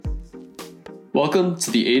Welcome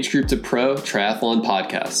to the Age Group to Pro Triathlon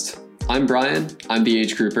Podcast. I'm Brian, I'm the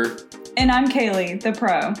age grouper. And I'm Kaylee, the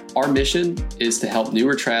pro. Our mission is to help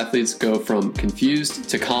newer triathletes go from confused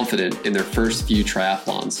to confident in their first few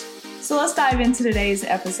triathlons. So let's dive into today's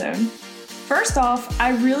episode. First off,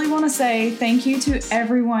 I really want to say thank you to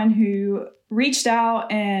everyone who reached out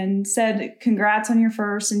and said congrats on your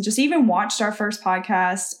first and just even watched our first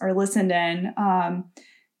podcast or listened in.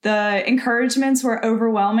 The encouragements were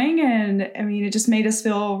overwhelming, and I mean, it just made us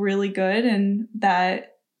feel really good, and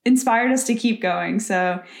that inspired us to keep going.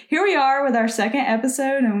 So here we are with our second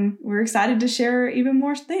episode, and we're excited to share even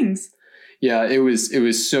more things. Yeah, it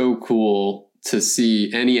was so cool to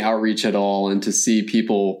see any outreach at all and to see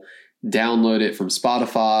people download it from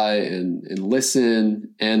Spotify and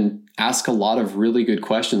listen and ask a lot of really good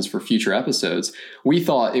questions for future episodes. We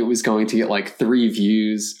thought it was going to get like 3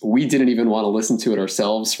 views. We didn't even want to listen to it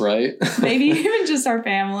ourselves, right? Maybe even just our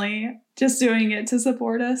family just doing it to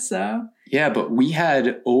support us. So yeah, but we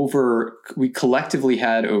collectively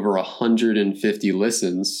had over 150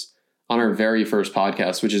 listens on our very first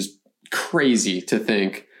podcast, which is crazy to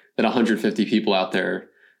think that 150 people out there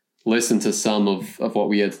listen to some of what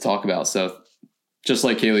we had to talk about. So just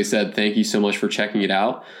like Kaylee said, thank you so much for checking it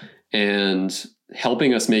out and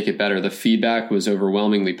helping us make it better. The feedback was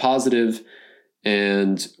overwhelmingly positive,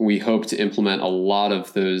 and we hope to implement a lot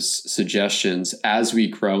of those suggestions as we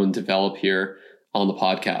grow and develop here on the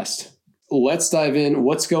podcast. Let's dive in.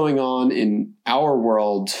 What's going on in our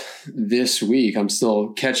world this week? I'm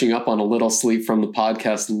still catching up on a little sleep from the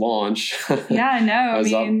podcast launch. Yeah, I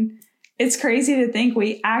know. It's crazy to think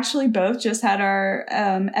we actually both just had our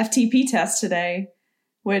FTP test today,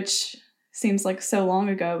 which seems like so long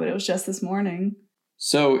ago, but it was just this morning.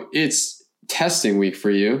 So it's testing week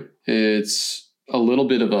for you. It's a little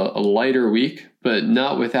bit of a lighter week, but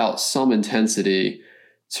not without some intensity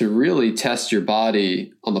to really test your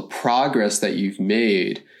body on the progress that you've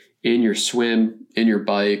made in your swim, in your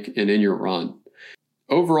bike, and in your run.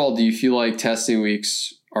 Overall, do you feel like testing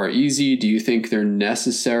weeks are easy? Do you think they're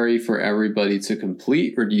necessary for everybody to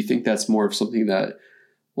complete? Or do you think that's more of something that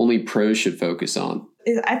only pros should focus on?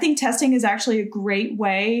 I think testing is actually a great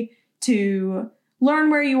way to learn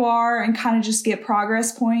where you are and kind of just get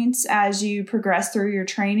progress points as you progress through your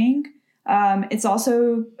training. It's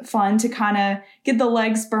also fun to kind of get the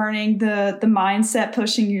legs burning, the mindset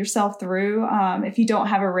pushing yourself through if you don't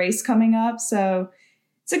have a race coming up. So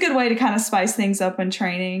it's a good way to kind of spice things up when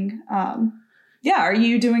training. Are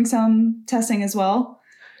you doing some testing as well?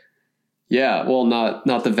 Yeah, well, not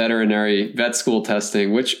the vet school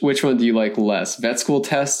testing. Which one do you like less, vet school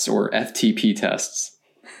tests or FTP tests?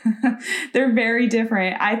 They're very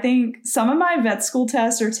different. I think some of my vet school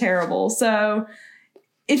tests are terrible. So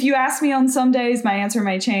if you ask me on some days, my answer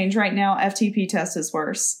may change. Right now, FTP test is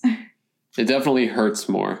worse. It definitely hurts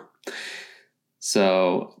more.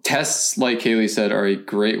 So tests, like Kaylee said, are a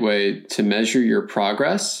great way to measure your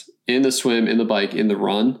progress in the swim, in the bike, in the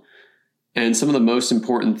run. And some of the most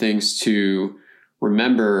important things to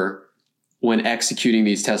remember when executing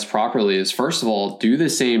these tests properly is, first of all, do the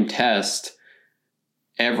same test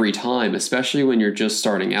every time, especially when you're just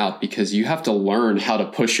starting out, because you have to learn how to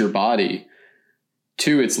push your body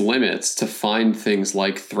to its limits to find things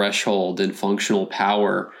like threshold and functional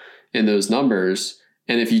power in those numbers.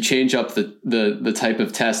 And if you change up the type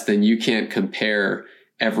of test, then you can't compare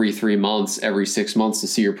every 3 months, every 6 months to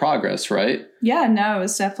see your progress, right? Yeah, no,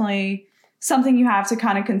 it's definitely something you have to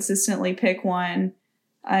kind of consistently pick one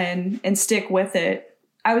and stick with it.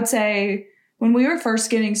 I would say when we were first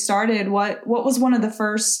getting started, what was one of the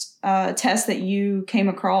first tests that you came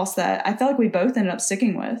across that I feel like we both ended up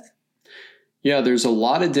sticking with? Yeah, there's a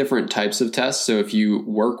lot of different types of tests. So if you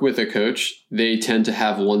work with a coach, they tend to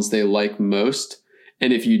have ones they like most.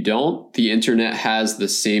 And if you don't, the internet has the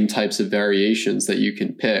same types of variations that you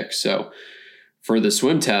can pick. So for the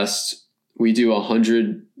swim test, we do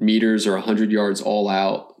 100 meters or 100 yards all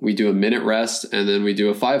out. We do a minute rest, and then we do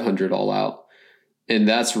a 500 all out. And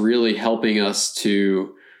that's really helping us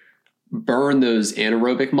to burn those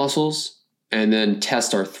anaerobic muscles and then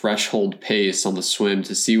test our threshold pace on the swim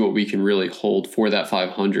to see what we can really hold for that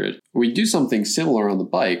 500. We do something similar on the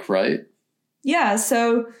bike, right? Yeah,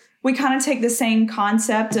 so we kind of take the same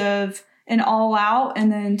concept of an all out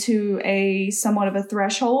and then to a somewhat of a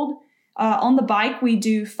threshold. On the bike, we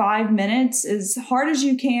do 5 minutes as hard as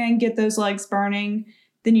you can, get those legs burning.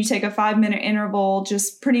 Then you take a 5-minute interval,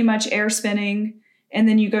 just pretty much air spinning. And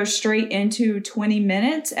then you go straight into 20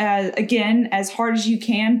 minutes, as hard as you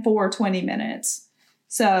can for 20 minutes.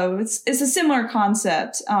 So it's a similar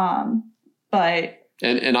concept, but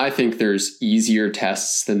And I think there's easier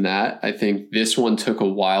tests than that. I think this one took a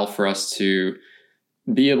while for us to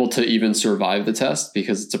be able to even survive the test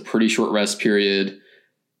because it's a pretty short rest period.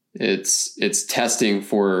 It's testing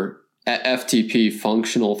for FTP,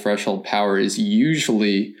 functional threshold power, is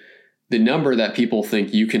usually the number that people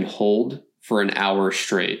think you can hold for an hour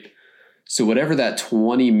straight. So whatever that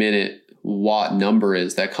 20-minute watt number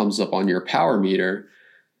is that comes up on your power meter,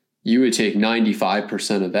 you would take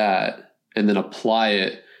 95% of that and then apply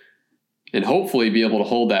it and hopefully be able to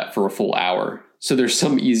hold that for a full hour. So there's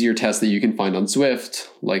some easier tests that you can find on Zwift,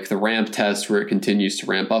 like the ramp test where it continues to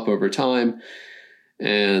ramp up over time.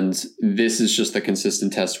 And this is just the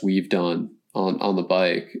consistent test we've done on the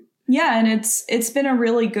bike. Yeah, and it's been a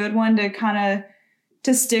really good one to kind of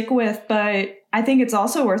to stick with, but I think it's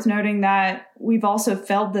also worth noting that we've also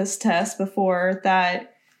failed this test before,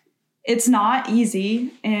 that it's not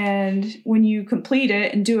easy, and when you complete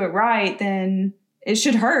it and do it right, then it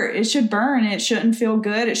should hurt, it should burn, it shouldn't feel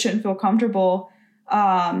good, it shouldn't feel comfortable.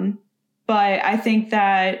 But I think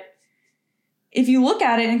that if you look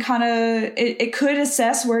at it and kind of, it could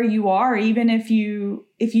assess where you are. Even if you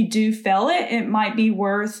do fail it, it might be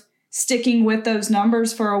worth sticking with those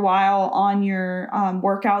numbers for a while on your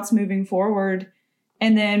workouts moving forward,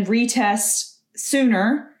 and then retest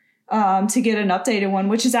sooner to get an updated one,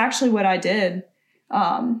 which is actually what I did.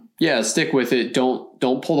 Yeah, stick with it. Don't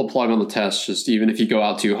pull the plug on the test. Just even if you go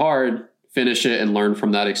out too hard, finish it and learn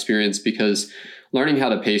from that experience, because learning how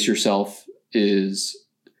to pace yourself is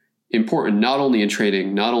important, not only in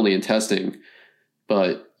training, not only in testing,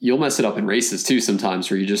 but you'll mess it up in races too sometimes,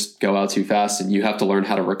 where you just go out too fast and you have to learn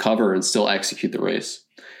how to recover and still execute the race.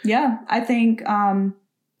 Yeah, I think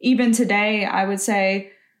even today, I would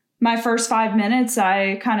say my first 5 minutes,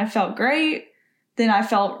 I kind of felt great. Then I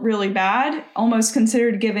felt really bad, almost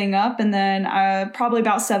considered giving up. And then probably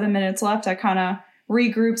about 7 minutes left, I kind of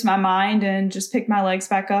regrouped my mind and just picked my legs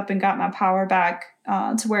back up and got my power back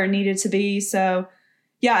to where it needed to be. So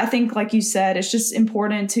yeah, I think like you said, it's just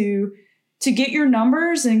important to get your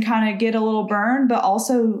numbers and kind of get a little burn, but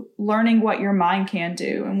also learning what your mind can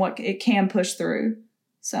do and what it can push through.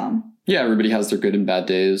 So yeah, everybody has their good and bad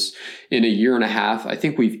days. In a year and a half, I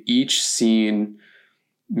think we've each seen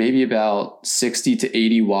maybe about 60 to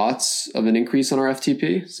 80 watts of an increase on our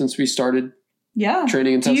FTP since we started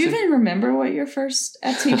training and testing. Do you even remember what your first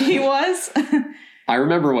FTP was? I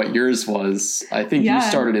remember what yours was. I think you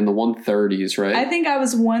started in the 130s, right? I think I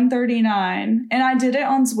was 139, and I did it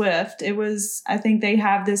on Zwift. It was, I think they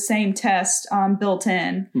have the same test built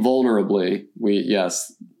in. Vulnerably.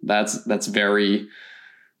 That's very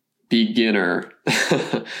beginner,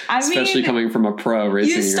 especially coming from a pro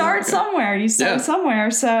racing. You start somewhere.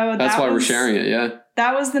 So that's why we're sharing it. Yeah.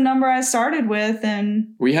 That was the number I started with.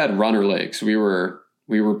 And we had runner legs. We were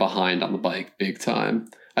behind on the bike big time.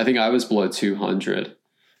 I think I was below 200.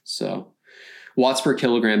 So watts per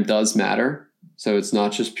kilogram does matter. So it's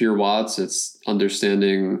not just pure watts. It's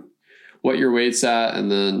understanding what your weight's at and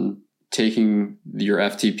then taking your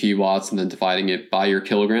FTP watts and then dividing it by your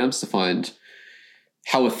kilograms to find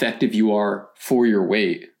how effective you are for your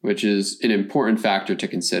weight, which is an important factor to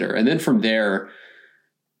consider. And then from there,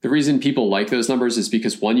 the reason people like those numbers is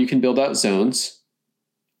because, one, you can build out zones.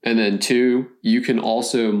 And then two, you can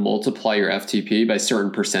also multiply your FTP by certain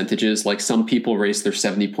percentages. Like some people race their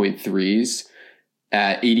 70.3s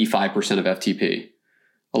at 85% of FTP.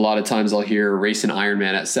 A lot of times I'll hear race an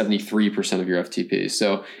Ironman at 73% of your FTP.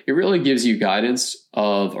 So it really gives you guidance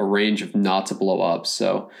of a range of not to blow up.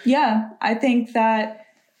 So yeah, I think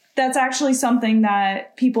that's actually something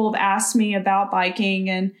that people have asked me about biking,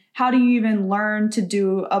 and how do you even learn to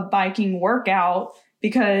do a biking workout?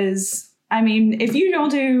 Because I mean, if you don't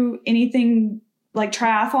do anything like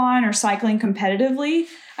triathlon or cycling competitively,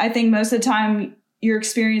 I think most of the time your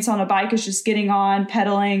experience on a bike is just getting on,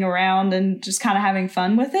 pedaling around, and just kind of having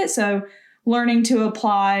fun with it. So learning to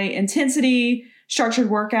apply intensity, structured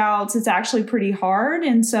workouts, it's actually pretty hard.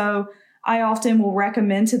 And so I often will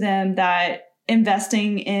recommend to them that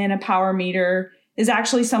investing in a power meter is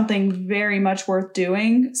actually something very much worth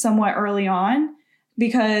doing somewhat early on,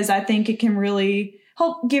 because I think it can really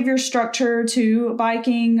help give your structure to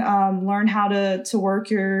biking, learn how to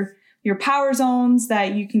work your power zones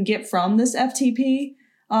that you can get from this FTP,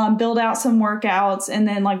 build out some workouts. And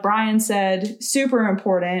then, like Brian said, super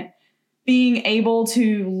important, being able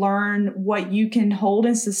to learn what you can hold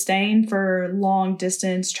and sustain for long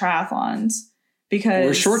distance triathlons.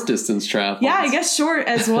 Or short distance triathlons. Yeah, I guess short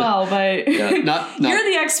as well, but you're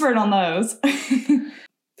the expert on those.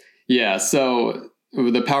 Yeah, so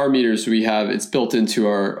the power meters we have, it's built into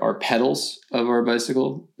our pedals of our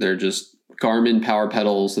bicycle. They're just Garmin power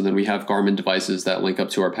pedals, and then we have Garmin devices that link up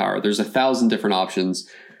to our power. There's 1,000 different options.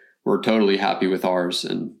 We're totally happy with ours.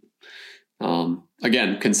 And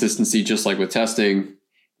again, consistency, just like with testing,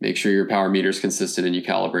 make sure your power meter is consistent and you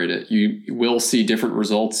calibrate it. You will see different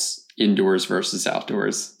results indoors versus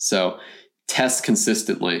outdoors. So test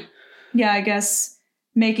consistently. Yeah, I guess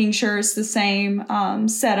making sure it's the same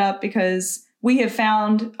setup, because we have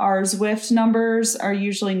found our Zwift numbers are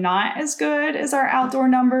usually not as good as our outdoor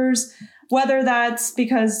numbers, whether that's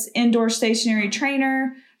because indoor stationary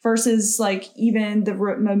trainer versus like even the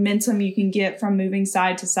momentum you can get from moving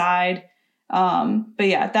side to side. But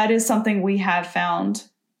yeah, that is something we have found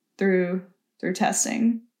through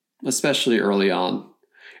testing. Especially early on.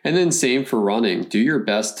 And then same for running. Do your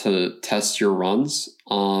best to test your runs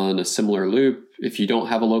on a similar loop. If you don't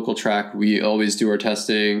have a local track, we always do our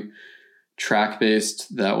testing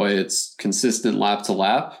track-based. That way it's consistent lap to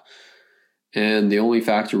lap. And the only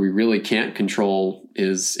factor we really can't control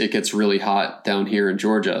is it gets really hot down here in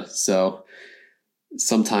Georgia. So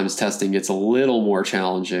sometimes testing gets a little more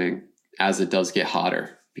challenging as it does get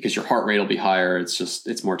hotter, because your heart rate will be higher.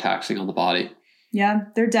 It's more taxing on the body. Yeah,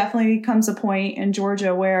 there definitely comes a point in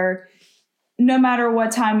Georgia where no matter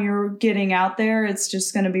what time you're getting out there, it's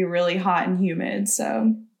just going to be really hot and humid.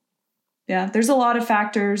 So yeah, there's a lot of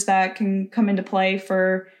factors that can come into play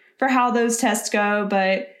for how those tests go.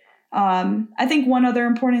 But I think one other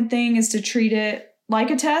important thing is to treat it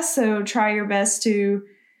like a test. So try your best to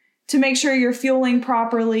make sure you're fueling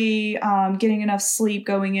properly, getting enough sleep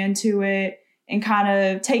going into it, and kind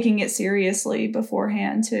of taking it seriously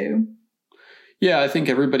beforehand too. Yeah, I think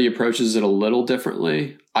everybody approaches it a little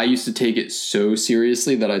differently. I used to take it so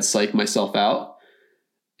seriously that I'd psych myself out.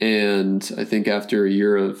 And I think after a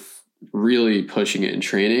year of really pushing it in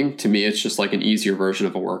training, to me, it's just like an easier version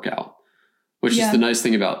of a workout, which is the nice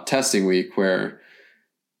thing about testing week, where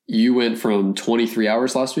you went from 23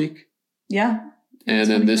 hours last week. Yeah. And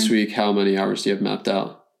then this week, how many hours do you have mapped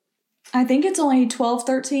out? I think it's only 12,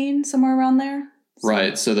 13, somewhere around there. So.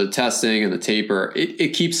 Right. So the testing and the taper,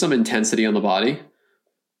 it keeps some intensity on the body,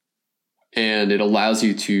 and it allows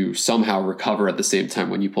you to somehow recover at the same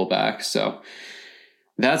time when you pull back. So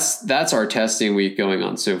that's our testing week going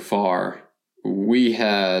on so far. We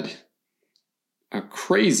had a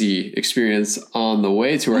crazy experience on the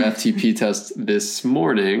way to our FTP test this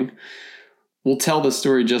morning. We'll tell the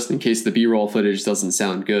story just in case the B-roll footage doesn't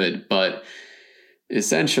sound good, but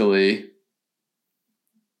essentially,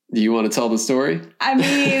 do you want to tell the story? I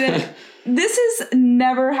mean, this has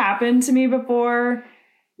never happened to me before,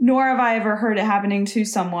 nor have I ever heard it happening to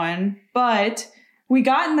someone. But we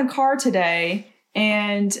got in the car today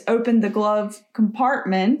and opened the glove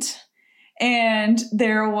compartment, and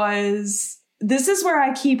this is where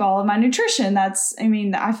I keep all of my nutrition. I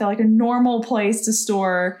feel like a normal place to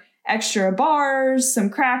store extra bars, some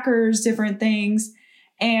crackers, different things.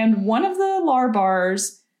 And one of the LAR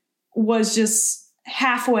bars was just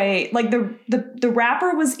halfway, like the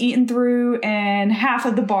wrapper was eaten through and half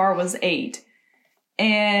of the bar was ate.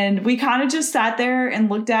 And we kind of just sat there and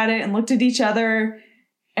looked at it and looked at each other.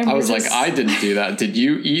 And I was like, I didn't do that. Did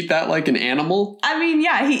you eat that like an animal? I mean,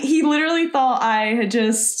 yeah, he literally thought I had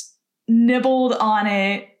just nibbled on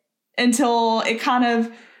it until it kind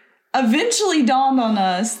of eventually dawned on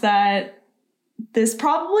us that this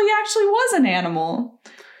probably actually was an animal.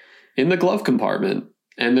 In the glove compartment.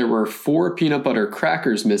 And there were 4 peanut butter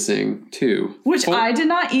crackers missing, too. Which I did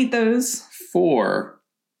not eat those. 4.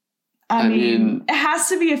 I mean, it has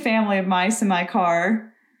to be a family of mice in my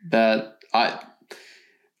car. That I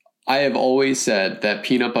have always said that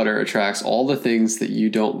peanut butter attracts all the things that you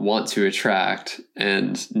don't want to attract,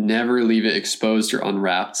 and never leave it exposed or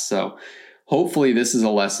unwrapped. So hopefully this is a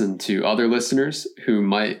lesson to other listeners who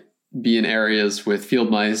might be in areas with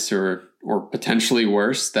field mice or potentially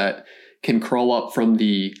worse, that can crawl up from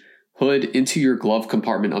the hood into your glove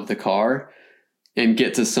compartment of the car and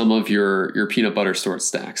get to some of your peanut butter stored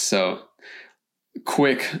snacks. So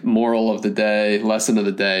quick moral of the day, lesson of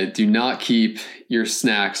the day, do not keep your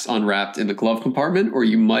snacks unwrapped in the glove compartment, or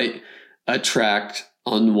you might attract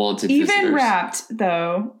unwanted visitors. Even wrapped,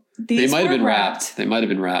 though. They might have been wrapped. They might have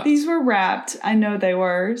been wrapped. These were wrapped. I know they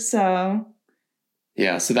were. So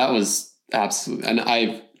yeah, so that was absolutely, and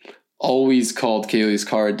I've always called Kaylee's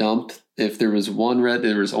car a dump. If there was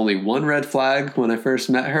only one red flag when I first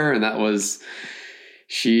met her, and that was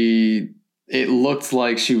it looked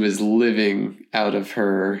like she was living out of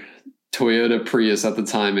her Toyota Prius at the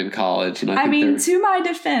time in college. And I mean, to my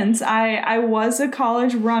defense, I was a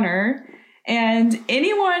college runner, And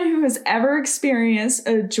anyone who has ever experienced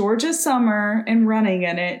a Georgia summer and running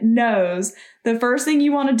in it knows the first thing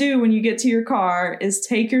you want to do when you get to your car is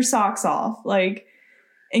take your socks off,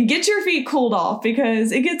 and get your feet cooled off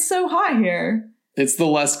because it gets so hot here. It's the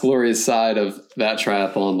less glorious side of that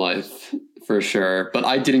triathlon life, for sure. But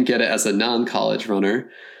I didn't get it as a non-college runner.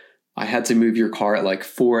 I had to move your car at like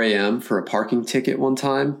 4 a.m. for a parking ticket one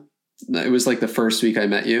time. It was like the first week I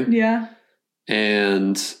met you. Yeah.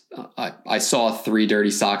 And I saw 3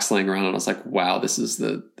 dirty socks laying around and I was like, wow, this is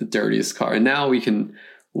the dirtiest car. And now we can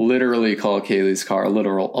literally call Kaylee's car a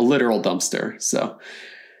literal dumpster. So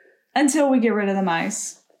until we get rid of the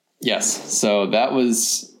mice. Yes. So that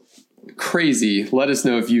was crazy. Let us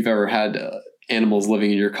know if you've ever had animals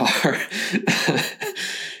living in your car.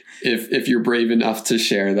 if you're brave enough to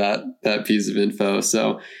share that piece of info.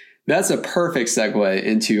 So that's a perfect segue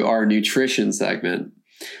into our nutrition segment.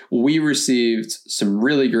 We received some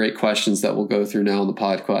really great questions that we'll go through now on the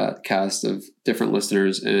podcast of different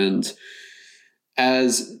listeners. And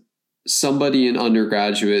as somebody in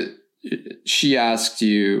undergraduate, she asked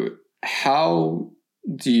you, how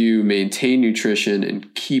do you maintain nutrition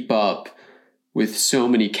and keep up with so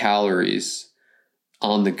many calories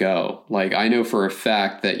on the go? Like, I know for a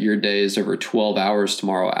fact that your day is over 12 hours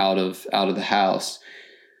tomorrow out of the house.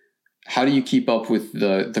 How do you keep up with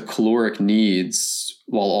the caloric needs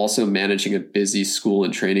while also managing a busy school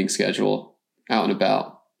and training schedule out and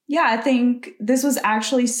about? Yeah, I think this was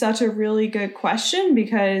actually such a really good question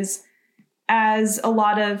because as a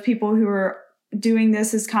lot of people who are doing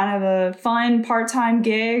this as kind of a fun part-time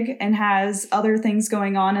gig and has other things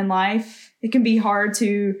going on in life, it can be hard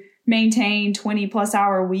to maintain 20 plus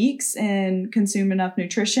hour weeks and consume enough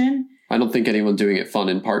nutrition. I don't think anyone doing it fun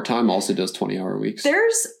and part-time also does 20-hour weeks.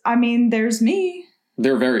 There's me.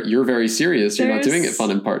 You're very serious. You're not doing it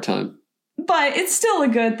fun and part-time. But it's still a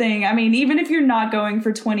good thing. I mean, even if you're not going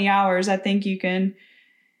for 20 hours, I think you can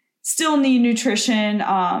still need nutrition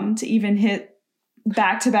to even hit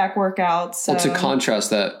back-to-back workouts. So. Well, to contrast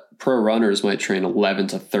that, pro runners might train 11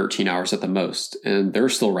 to 13 hours at the most, and they're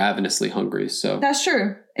still ravenously hungry. So that's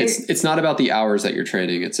true. It's not about the hours that you're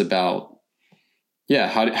training. It's about,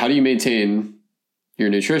 how do you maintain your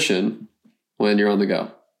nutrition when you're on the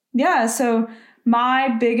go? Yeah, so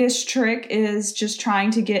my biggest trick is just trying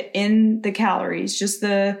to get in the calories, just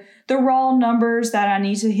the raw numbers that I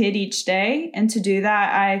need to hit each day. And to do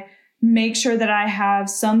that, I make sure that I have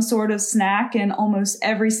some sort of snack in almost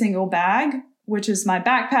every single bag, which is my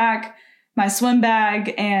backpack, my swim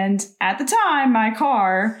bag, and at the time, my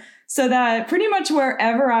car, so that pretty much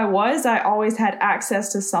wherever I was, I always had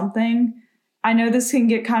access to something. I know this can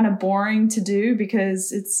get kind of boring to do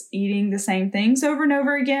because it's eating the same things over and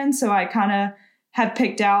over again. So I kind of have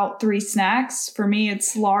picked out 3 snacks. For me,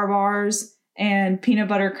 it's Larbars and peanut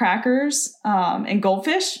butter crackers and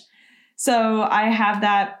Goldfish. So I have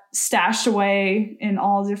that stashed away in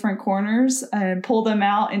all different corners and pull them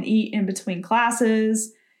out and eat in between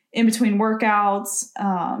classes, in between workouts.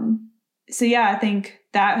 So yeah, I think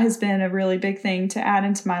that has been a really big thing to add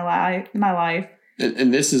into my life.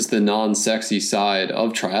 And this is the non-sexy side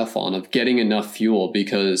of triathlon, of getting enough fuel,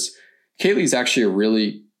 because Kaylee's actually a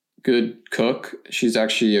really good cook. She's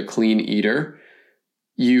actually a clean eater.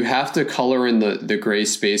 You have to color in the gray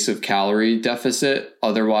space of calorie deficit.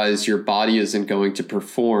 Otherwise, your body isn't going to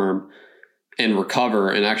perform and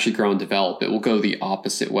recover and actually grow and develop. It will go the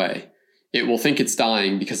opposite way. It will think it's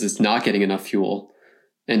dying because it's not getting enough fuel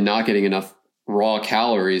and not getting enough raw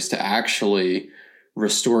calories to actually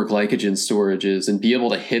restore glycogen storages and be able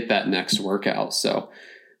to hit that next workout. So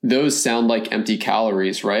those sound like empty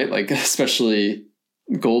calories, right? Like especially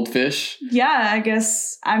Goldfish. Yeah, I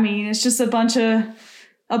guess. I mean, it's just a bunch of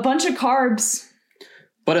carbs.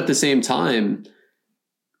 But at the same time,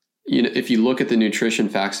 if you look at the nutrition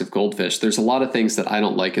facts of Goldfish, there's a lot of things that I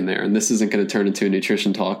don't like in there. And this isn't going to turn into a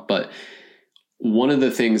nutrition talk, but one of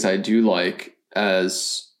the things I do like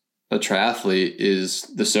as a triathlete is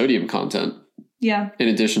the sodium content. Yeah. In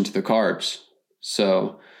addition to the carbs.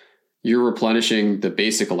 So you're replenishing the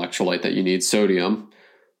basic electrolyte that you need, sodium,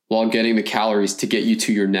 while getting the calories to get you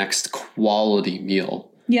to your next quality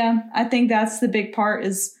meal. Yeah, I think that's the big part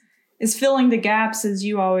is filling the gaps, as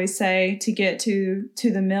you always say, to get to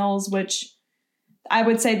the meals, which I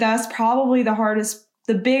would say that's probably the hardest.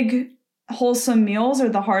 The big wholesome meals are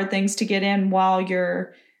the hard things to get in while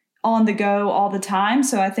you're on the go all the time.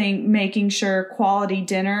 So I think making sure quality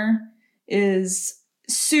dinner is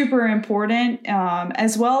super important,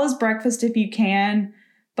 as well as breakfast if you can.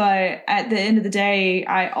 But at the end of the day,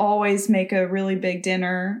 I always make a really big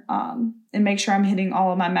dinner and make sure I'm hitting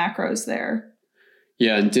all of my macros there.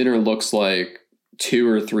 Yeah, and dinner looks like 2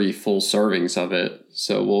 or 3 full servings of it.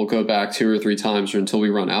 So we'll go back 2 or 3 times or until we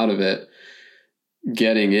run out of it,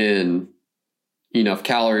 getting in enough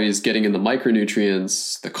calories, getting in the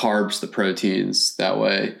micronutrients, the carbs, the proteins that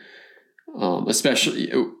way. Especially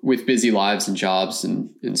with busy lives and jobs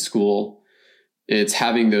and in school, it's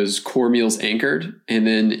having those core meals anchored and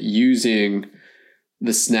then using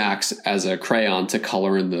the snacks as a crayon to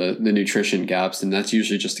color in the nutrition gaps. And that's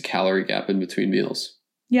usually just a calorie gap in between meals.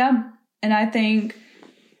 Yeah. And I think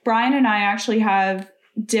Brian and I actually have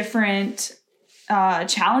different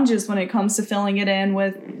challenges when it comes to filling it in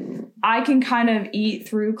with, I can kind of eat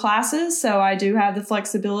through classes. So I do have the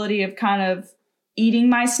flexibility of kind of eating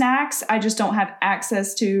my snacks. I just don't have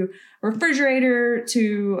access to a refrigerator,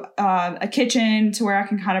 to a kitchen to where I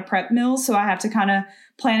can kind of prep meals. So I have to kind of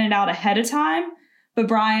plan it out ahead of time. But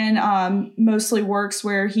Brian mostly works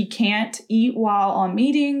where he can't eat while on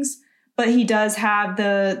meetings, but he does have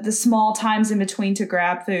the small times in between to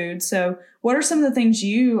grab food. So what are some of the things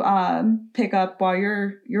you pick up while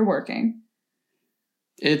you're working?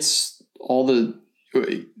 It's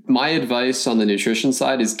my advice on the nutrition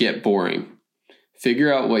side is get boring.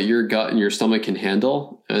 Figure out what your gut and your stomach can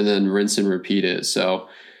handle and then rinse and repeat it. So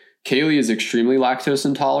Kaylee is extremely lactose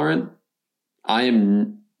intolerant. I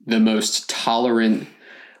am the most tolerant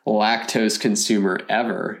lactose consumer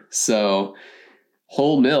ever. So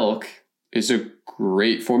whole milk is a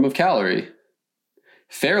great form of calorie.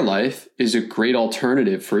 Fairlife is a great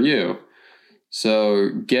alternative for you. So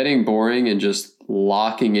getting boring and just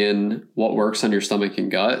locking in what works on your stomach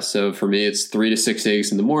and gut. So for me, it's 3 to 6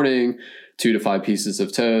 eggs in the morning, 2 to 5 pieces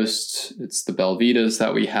of toast. It's the Belvitas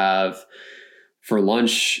that we have. For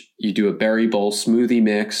lunch, you do a berry bowl smoothie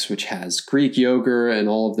mix, which has Greek yogurt and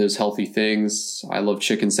all of those healthy things. I love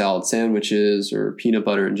chicken salad sandwiches or peanut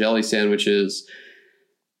butter and jelly sandwiches.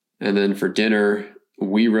 And then for dinner,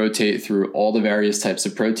 we rotate through all the various types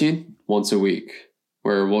of protein once a week,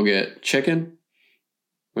 where we'll get chicken,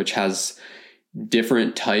 which has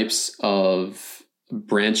different types of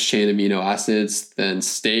branched chain amino acids than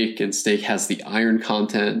steak, and steak has the iron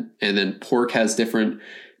content, and then pork has different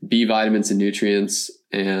B vitamins and nutrients,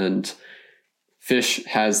 and fish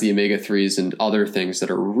has the omega-3s and other things that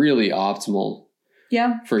are really optimal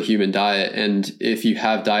for human diet. And if you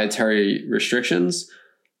have dietary restrictions,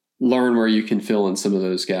 learn where you can fill in some of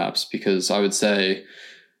those gaps, because I would say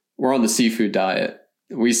we're on the seafood diet.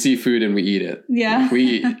 We see food and we eat it. Yeah. We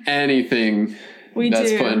eat anything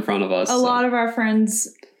that's put in front of us. A lot of our friends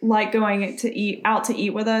like going out to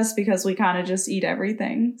eat with us because we kind of just eat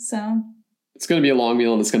everything. So it's going to be a long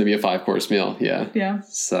meal and it's going to be a 5-course meal. Yeah. Yeah.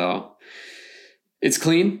 So it's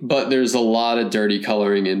clean, but there's a lot of dirty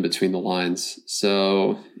coloring in between the lines.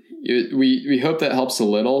 So we hope that helps a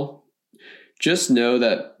little. Just know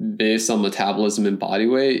that based on metabolism and body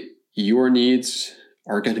weight, your needs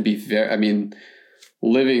are going to be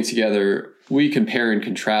living together, we compare and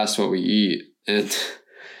contrast what we eat. And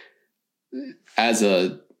as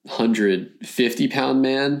a 150-pound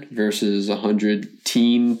man versus a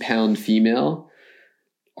 100-pound female,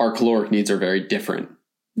 our caloric needs are very different.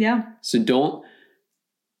 Yeah. So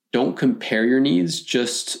don't compare your needs.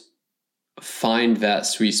 Just find that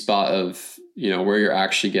sweet spot of, where you're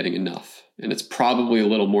actually getting enough. And it's probably a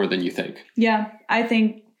little more than you think. Yeah. I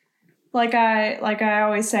think, like I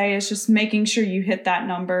always say, it's just making sure you hit that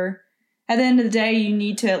number. At the end of the day, you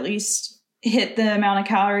need to at least hit the amount of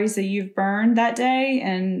calories that you've burned that day,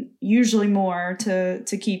 and usually more to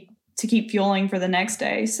keep fueling for the next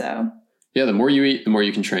day. So yeah, the more you eat, the more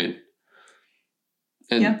you can train.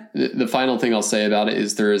 And the final thing I'll say about it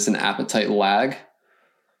is there is an appetite lag.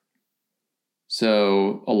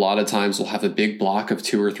 So a lot of times we'll have a big block of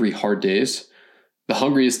 2 or 3 hard days. The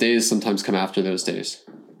hungriest days sometimes come after those days.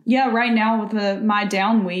 Yeah, right now with my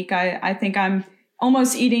down week, I think I'm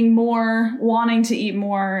almost eating more, wanting to eat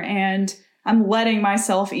more, and I'm letting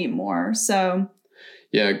myself eat more. So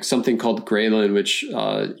yeah, something called ghrelin, which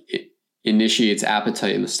initiates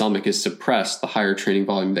appetite in the stomach, is suppressed the higher training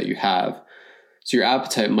volume that you have. So your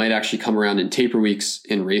appetite might actually come around in taper weeks,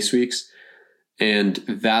 in race weeks. And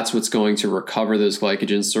that's what's going to recover those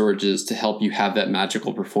glycogen storages to help you have that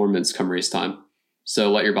magical performance come race time.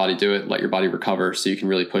 So let your body do it. Let your body recover so you can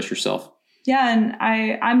really push yourself. Yeah, and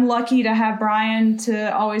I'm lucky to have Brian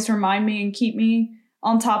to always remind me and keep me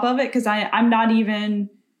on top of it, because I'm not even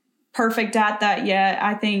perfect at that yet.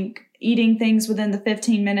 I think eating things within the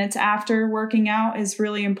 15 minutes after working out is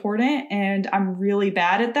really important, and I'm really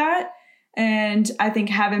bad at that. And I think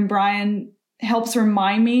having Brian helps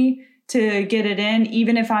remind me to get it in,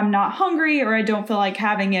 even if I'm not hungry or I don't feel like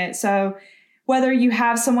having it. So whether you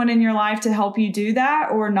have someone in your life to help you do that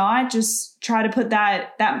or not, just try to put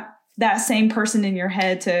that that same person in your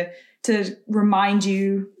head to remind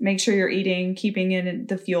you, make sure you're eating, keeping in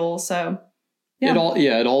the fuel. So yeah.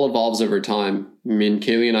 It all evolves over time. I mean,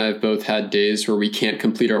 Kaylee and I have both had days where we can't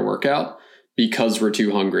complete our workout because we're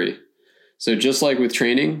too hungry. So just like with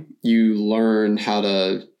training, you learn how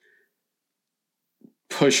to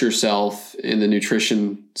push yourself in the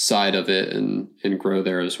nutrition side of it and grow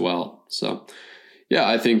there as well. So yeah,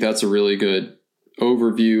 I think that's a really good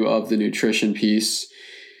overview of the nutrition piece.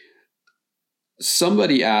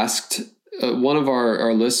 Somebody asked, one of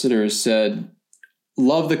our listeners said,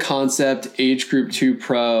 love the concept, age group 2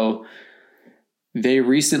 pro. They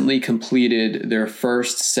recently completed their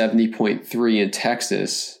first 70.3 in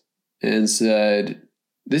Texas and said,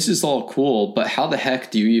 this is all cool, but how the heck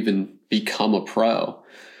do you even become a pro?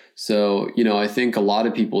 So, I think a lot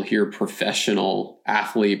of people hear professional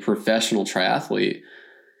athlete, professional triathlete.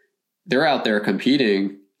 They're out there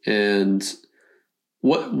competing. And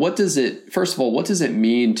what does it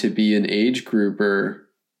mean to be an age grouper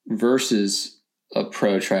versus a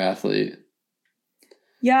pro triathlete?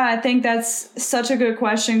 Yeah, I think that's such a good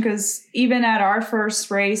question, because even at our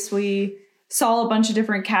first race, we saw a bunch of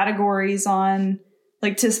different categories on,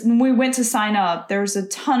 when we went to sign up, there's a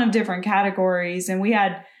ton of different categories, and we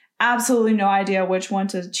had absolutely no idea which one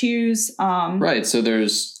to choose. Right. So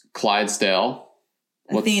there's Clydesdale.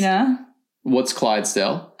 Athena. What's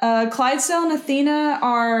Clydesdale? Clydesdale and Athena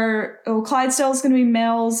Clydesdale is going to be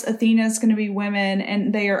males, Athena is going to be women,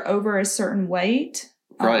 and they are over a certain weight.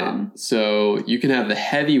 Right. So you can have the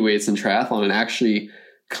heavyweights in triathlon and actually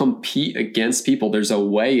compete against people. There's a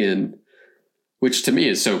weigh-in, which to me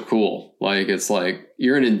is so cool. It's like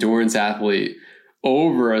you're an endurance athlete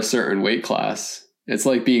over a certain weight class. It's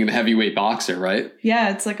like being the heavyweight boxer, right?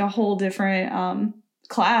 Yeah, it's like a whole different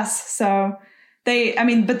class. So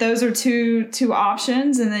but those are two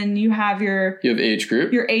options, and then you have your age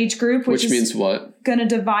group. Your age group, which means what? Going to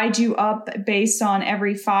divide you up based on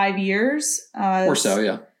every 5 years. Or so,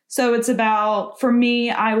 yeah. So it's about, for me,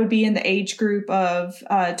 I would be in the age group of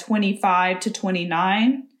 25 to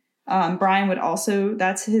 29. Brian would also,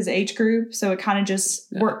 that's his age group. So it kind of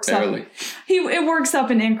just works barely. up. It works up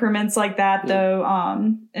in increments like that, though.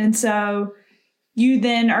 And so you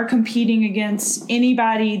then are competing against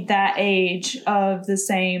anybody that age of the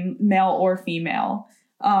same male or female.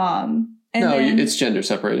 It's gender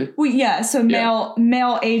separated. Well, yeah. So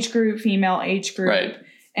male age group, female age group. Right.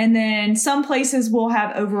 And then some places will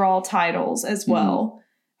have overall titles as well.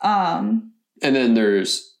 And then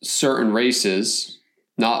there's certain races,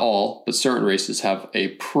 not all, but certain races have a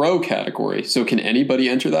pro category. So can anybody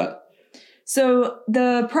enter that? So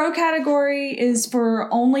the pro category is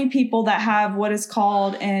for only people that have what is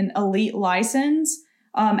called an elite license,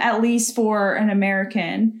 at least for an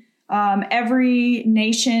American. Every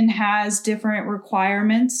nation has different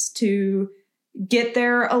requirements to get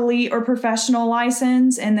their elite or professional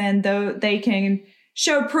license, and then they can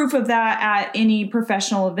show proof of that at any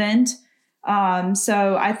professional event.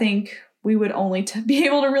 So I think we would only be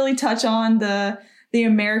able to really touch on the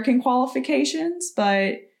American qualifications,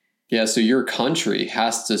 but yeah. So your country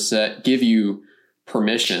has to give you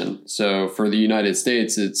permission. So for the United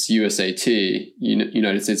States, it's USAT,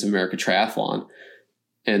 United States of America Triathlon,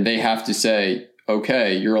 and they have to say,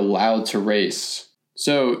 okay, you're allowed to race.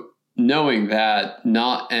 So knowing that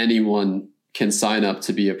not anyone can sign up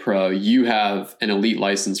to be a pro, you have an elite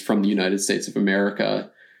license from the United States of America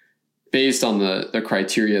based on the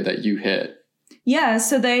criteria that you hit. Yeah,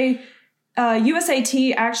 so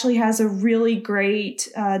USAT actually has a really great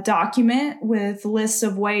document with lists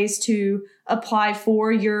of ways to apply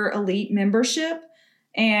for your elite membership.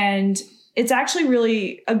 And it's actually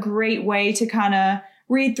really a great way to kind of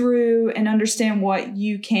read through and understand what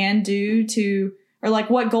you can do or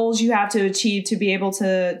what goals you have to achieve to be able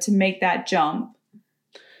to make that jump.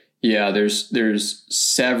 Yeah, there's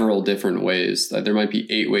several different ways. There might be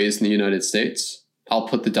 8 ways in the United States. I'll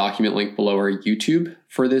put the document link below our YouTube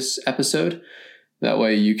for this episode. That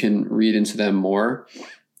way you can read into them more.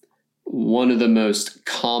 One of the most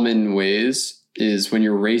common ways is when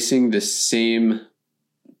you're racing the same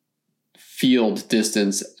field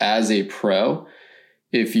distance as a pro,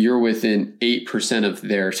 if you're within 8% of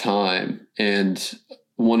their time and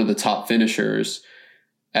one of the top finishers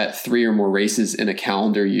at 3 or more races in a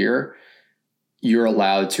calendar year, you're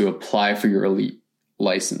allowed to apply for your elite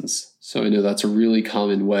license. So I know that's a really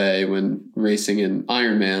common way when racing in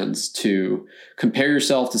Ironmans to compare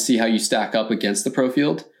yourself to see how you stack up against the pro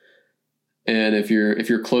field. And if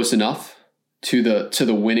you're close enough to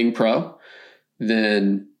the winning pro,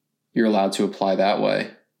 then you're allowed to apply that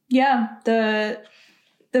way. Yeah, the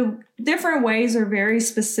different ways are very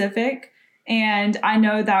specific. And I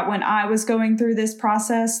know that when I was going through this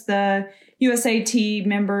process, the USAT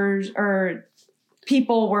members or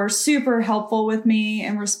people were super helpful with me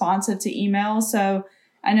and responsive to email. So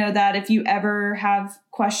I know that if you ever have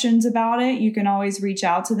questions about it, you can always reach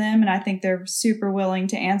out to them. And I think they're super willing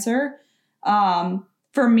to answer.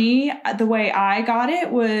 For me, the way I got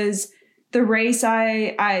it was the race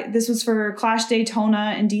this was for Clash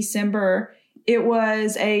Daytona in December. It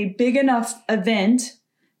was a big enough event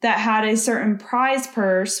that had a certain prize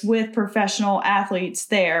purse with professional athletes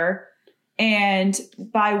there. And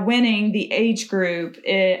by winning the age group,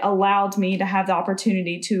 it allowed me to have the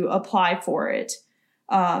opportunity to apply for it.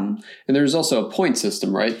 And there's also a point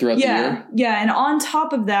system, right, throughout the year? Yeah. And on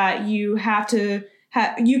top of that, you have to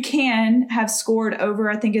you can have scored over,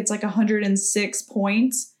 I think it's like 106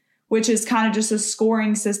 points, which is kind of just a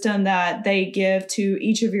scoring system that they give to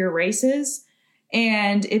each of your races.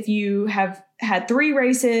 And if you have had 3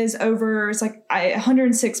 races over, it's like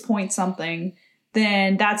 106 points something,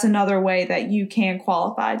 then that's another way that you can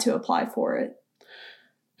qualify to apply for it.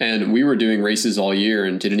 And we were doing races all year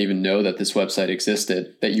and didn't even know that this website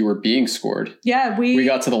existed, that you were being scored. Yeah, we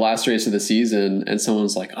got to the last race of the season and someone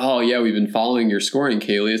was like, oh yeah, we've been following your scoring,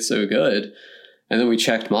 Kaylee. It's so good. And then we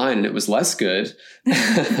checked mine and it was less good.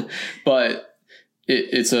 But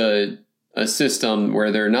it's a system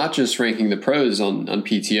where they're not just ranking the pros on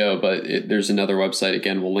PTO, but there's another website.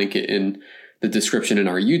 Again, we'll link it in the description in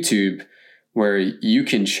our YouTube, where you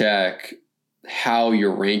can check how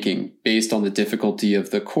you're ranking based on the difficulty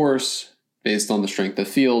of the course, based on the strength of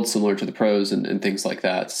field, similar to the pros and things like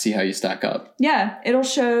that, to see how you stack up. Yeah, it'll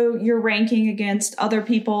show your ranking against other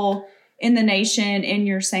people in the nation in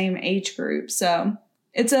your same age group. So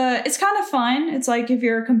it's kind of fun. It's like if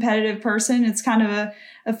you're a competitive person, it's kind of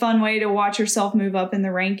a fun way to watch yourself move up in the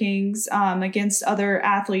rankings against other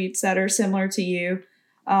athletes that are similar to you.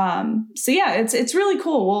 So yeah, it's really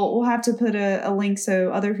cool. We'll have to put a link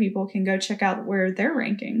so other people can go check out where they're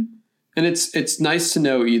ranking. And it's nice to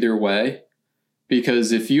know either way,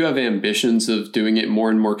 because if you have ambitions of doing it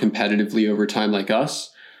more and more competitively over time like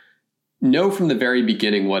us, know from the very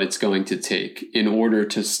beginning what it's going to take in order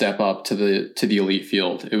to step up to the elite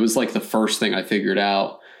field. It was like the first thing I figured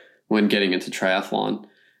out when getting into triathlon.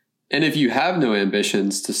 And if you have no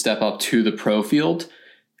ambitions to step up to the pro field,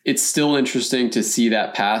 it's still interesting to see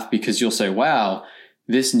that path, because you'll say, wow,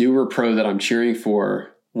 this newer pro that I'm cheering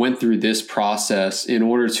for went through this process in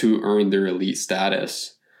order to earn their elite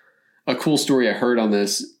status. A cool story I heard on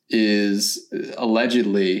this is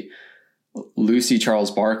allegedly Lucy Charles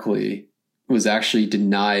Barkley was actually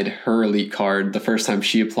denied her elite card the first time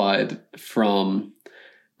she applied from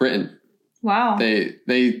Britain. Wow.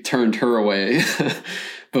 They turned her away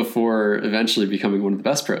before eventually becoming one of the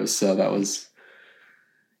best pros. So that was...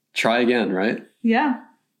 try again, right? Yeah.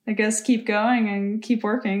 I guess keep going and keep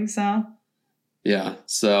working. So yeah.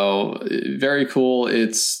 So very cool.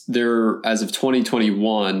 It's there as of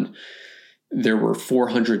 2021, there were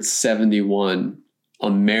 471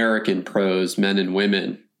 American pros, men and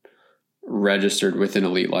women, registered with an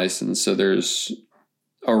elite license. So there's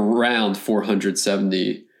around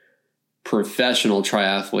 470 professional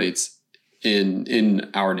triathletes in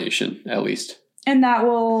our nation, at least. And that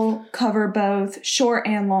will cover both short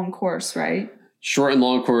and long course, right? Short and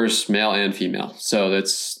long course, male and female. So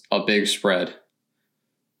that's a big spread.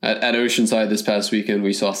 At Oceanside this past weekend,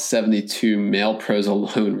 we saw 72 male pros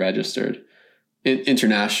alone registered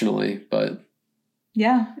internationally. But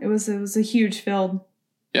yeah, it was a huge field.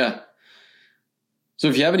 Yeah. So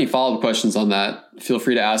if you have any follow-up questions on that, feel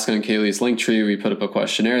free to ask on Kaylee's Linktree. We put up a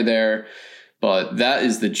questionnaire there. But that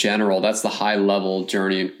is that's the high-level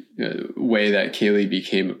journey way that Kaylee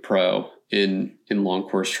became a pro in long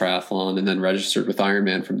course triathlon and then registered with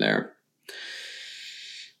Ironman from there.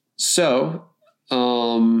 So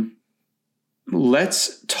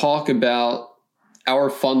let's talk about our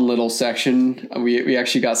fun little section. We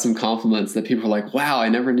actually got some compliments that people were like, wow, I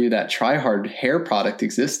never knew that TryHard hair product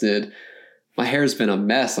existed. My hair's been a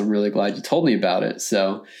mess. I'm really glad you told me about it.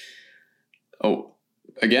 So,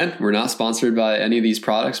 again, we're not sponsored by any of these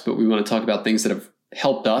products, but we want to talk about things that have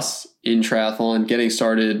helped us in triathlon, getting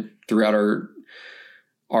started throughout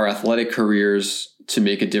our athletic careers to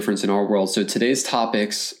make a difference in our world. So today's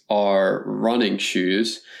topics are running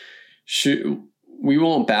shoes. We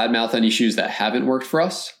won't badmouth any shoes that haven't worked for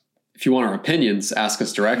us. If you want our opinions, ask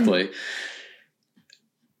us directly.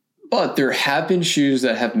 But there have been shoes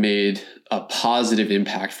that have made a positive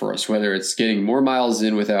impact for us, whether it's getting more miles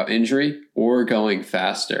in without injury or going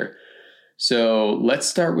faster. So let's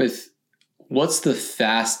start with, what's the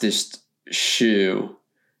fastest shoe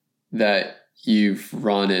that you've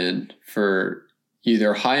run in for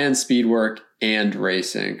either high-end speed work and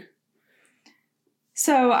racing?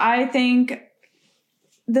 So I think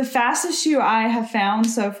the fastest shoe I have found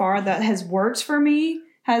so far that has worked for me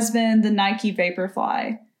has been the Nike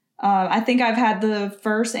Vaporfly. I think I've had the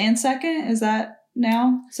first and second. Is that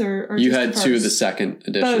now? So, or You just had the two of first? the second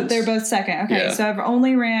editions. They're both second. Okay, Yeah. so I've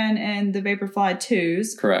only ran in the Vaporfly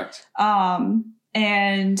 2s. Correct.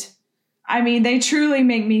 And I mean, they truly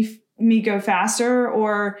make me go faster,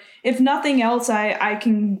 or if nothing else, I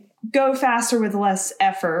can go faster with less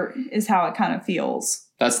effort is how it kind of feels.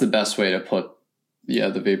 That's the best way to put, the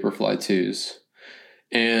Vaporfly 2s.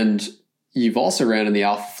 And you've also ran in the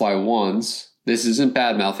Alphafly 1s. This isn't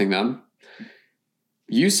bad-mouthing them.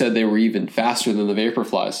 You said they were even faster than the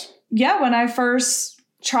Vaporflies. Yeah, when I first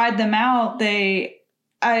tried them out,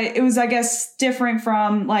 it was, I guess, different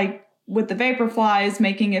from like with the Vaporflies,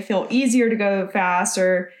 making it feel easier to go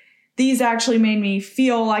faster. These actually made me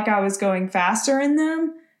feel like I was going faster in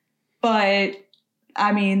them. But,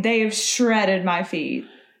 I mean, they've shredded my feet.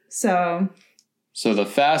 So the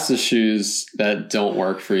fastest shoes that don't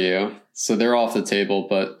work for you, so they're off the table,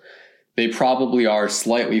 but they probably are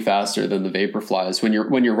slightly faster than the Vaporflies when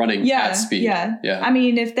you're running at speed. Yeah. Yeah. I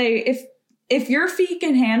mean, if your feet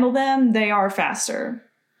can handle them, they are faster.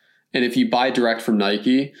 And if you buy direct from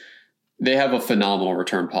Nike, they have a phenomenal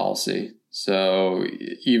return policy. So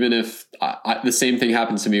even if the same thing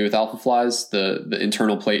happens to me with Alphaflies, the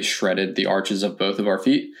internal plate shredded the arches of both of our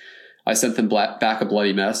feet. I sent them back a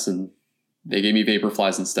bloody mess, and they gave me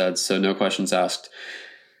Vaporflies instead. So no questions asked.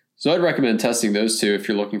 So I'd recommend testing those two if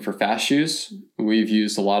you're looking for fast shoes. We've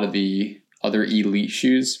used a lot of the other elite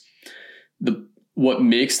shoes. What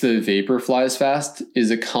makes the Vaporflies fast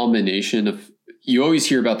is a combination of, you always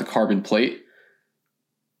hear about the carbon plate,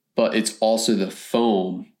 but it's also the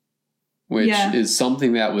foam, which is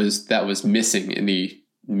something that was missing in the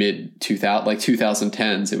mid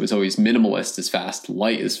 2010s. It was always minimalist is fast,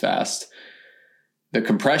 light is fast. The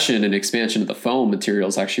compression and expansion of the foam material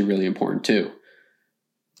is actually really important too.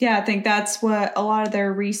 Yeah, I think that's what a lot of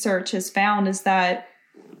their research has found, is that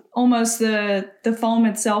almost the foam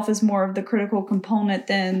itself is more of the critical component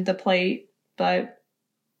than the plate. But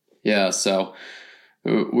yeah, so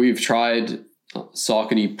we've tried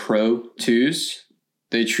Saucony Pro 2s.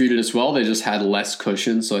 They treated us well. They just had less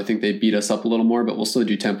cushion, so I think they beat us up a little more, but we'll still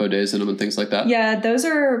do tempo days in them and things like that. Yeah, those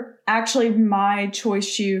are actually my choice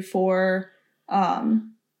shoe for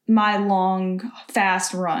my long,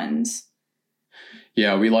 fast runs.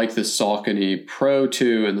 Yeah, we like the Saucony Pro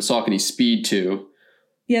 2 and the Saucony Speed 2.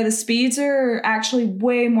 Yeah, the Speeds are actually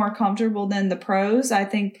way more comfortable than the Pros. I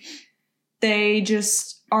think they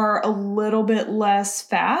just are a little bit less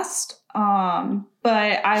fast.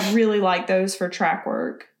 But I really like those for track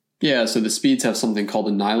work. Yeah, so the Speeds have something called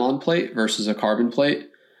a nylon plate versus a carbon plate.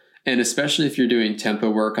 And especially if you're doing tempo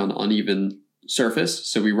work on uneven surface,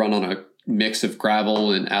 so we run on a mix of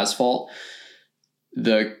gravel and asphalt,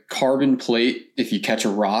 the carbon plate, if you catch a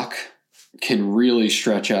rock, can really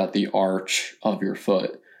stretch out the arch of your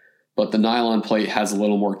foot. But the nylon plate has a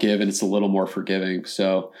little more give and it's a little more forgiving.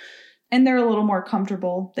 And they're a little more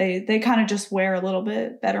comfortable. They kind of just wear a little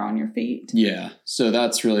bit better on your feet. Yeah, so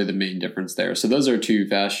that's really the main difference there. So those are two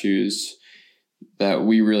fast shoes that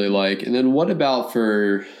we really like. And then what about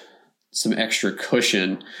for some extra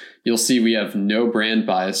cushion? You'll see we have no brand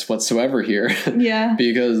bias whatsoever here. Yeah.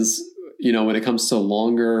 Because, when it comes to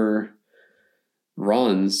longer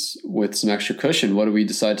runs with some extra cushion, what do we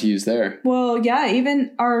decide to use there? Well, yeah,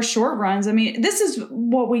 even our short runs. I mean, this is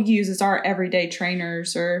what we use as our everyday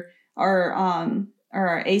trainers or our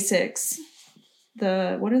Asics.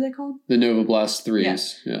 What are they called? The Nova Blast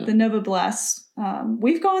 3s. Yeah. The Nova Blast.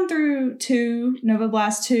 We've gone through 2 Nova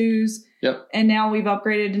Blast 2s. Yep. And now we've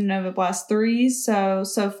upgraded to Nova Blast 3s.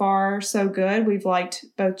 So far, so good. We've liked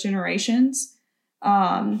both generations.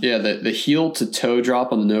 The heel to toe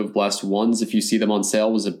drop on the Nova Blast 1s, if you see them on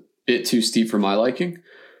sale, was a bit too steep for my liking.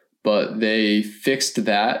 But they fixed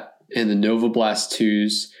that, and the Nova Blast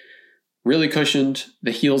 2s really cushioned.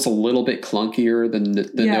 The heel's a little bit clunkier than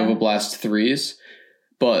the Nova Blast 3s.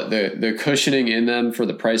 But the cushioning in them for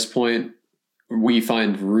the price point, we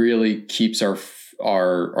find really keeps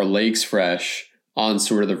our legs fresh on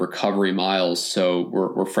sort of the recovery miles, so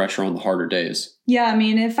we're fresher on the harder days. Yeah, I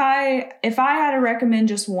mean, if I had to recommend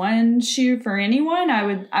just one shoe for anyone,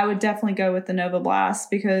 I would definitely go with the Nova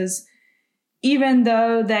Blast, because even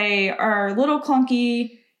though they are a little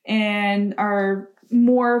clunky and are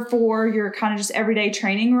more for your kind of just everyday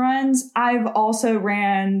training runs, I've also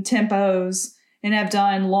ran tempos and have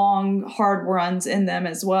done long, hard runs in them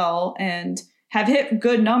as well, and have hit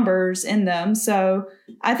good numbers in them. So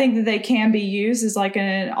I think that they can be used as like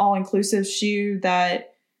an all-inclusive shoe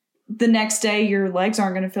that the next day your legs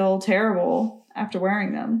aren't going to feel terrible after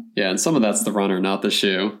wearing them. Yeah, and some of that's the runner, not the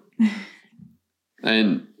shoe.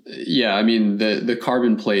 And yeah, I mean, the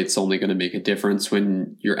carbon plate's only going to make a difference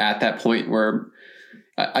when you're at that point where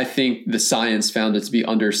I think the science found it to be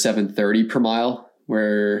under 730 per mile,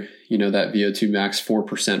 where, you know, that VO2 max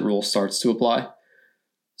 4% rule starts to apply.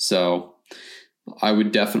 So I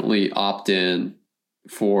would definitely opt in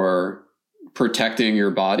for protecting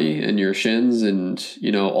your body and your shins and,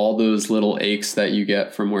 you know, all those little aches that you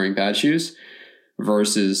get from wearing bad shoes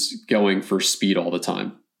versus going for speed all the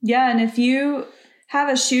time. Yeah. And if you have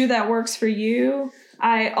a shoe that works for you,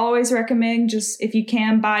 I always recommend just, if you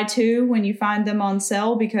can, buy two when you find them on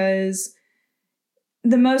sale, because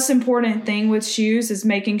the most important thing with shoes is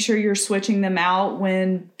making sure you're switching them out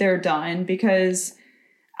when they're done, because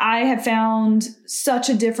I have found such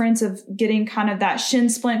a difference of getting kind of that shin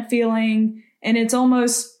splint feeling. And it's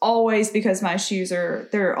almost always because my shoes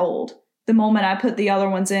they're old. The moment I put the other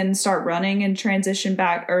ones in and start running and transition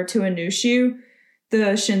back or to a new shoe,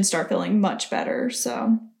 the shins start feeling much better.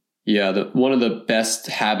 So yeah, one of the best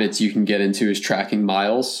habits you can get into is tracking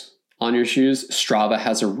miles on your shoes. Strava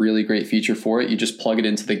has a really great feature for it. You just plug it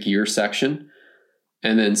into the gear section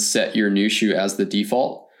and then set your new shoe as the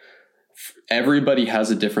default. Everybody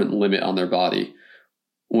has a different limit on their body.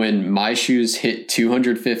 When my shoes hit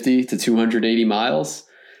 250 to 280 miles,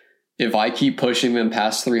 if I keep pushing them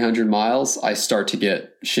past 300 miles, I start to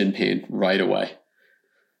get shin pain right away.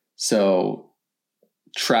 So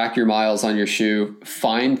track your miles on your shoe.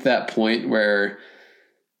 Find that point where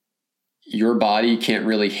your body can't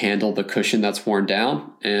really handle the cushion that's worn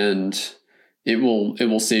down, and it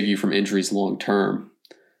will save you from injuries long term.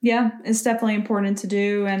 Yeah, it's definitely important to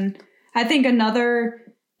do. And I think another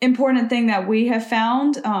important thing that we have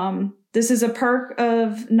found, this is a perk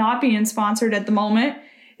of not being sponsored at the moment,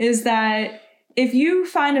 is that if you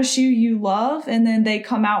find a shoe you love and then they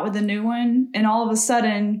come out with a new one and all of a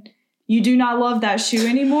sudden you do not love that shoe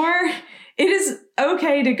anymore, it is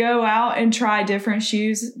okay to go out and try different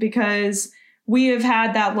shoes, because we have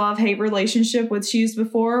had that love-hate relationship with shoes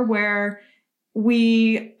before where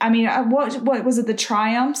what was it? The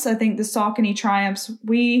Triumphs, I think the Saucony Triumphs,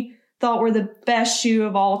 we thought were the best shoe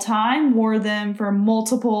of all time, wore them for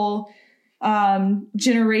multiple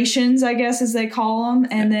generations, I guess, as they call them.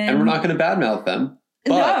 And we're not going to badmouth them,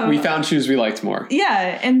 but we found shoes we liked more.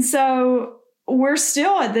 Yeah. And so we're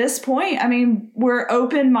still at this point. I mean, we're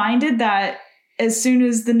open-minded that as soon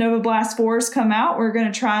as the Nova Blast 4s come out, we're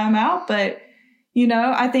going to try them out. But, you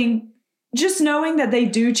know, I think just knowing that they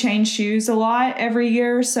do change shoes a lot every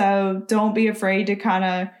year. So don't be afraid to kind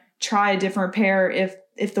of try a different pair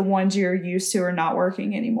if the ones you're used to are not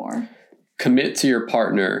working anymore. Commit to your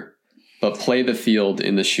partner, but play the field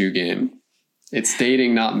in the shoe game. It's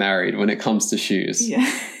dating, not married when it comes to shoes. Yeah.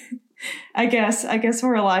 I guess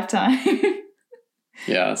for a lifetime.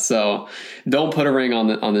 Yeah. So don't put a ring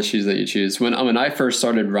on the shoes that you choose. When I first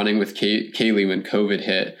started running with Kaylee when COVID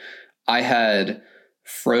hit, I had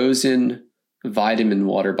frozen vitamin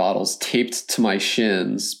water bottles taped to my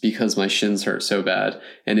shins because my shins hurt so bad.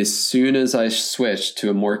 And as soon as I switched to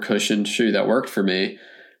a more cushioned shoe that worked for me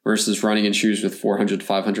versus running in shoes with 400 to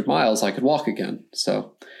 500 miles, I could walk again.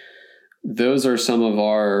 So those are some of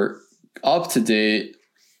our up-to-date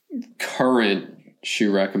current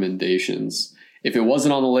shoe recommendations. If it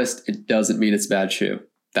wasn't on the list, it doesn't mean it's a bad shoe.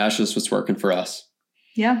 That's just what's working for us.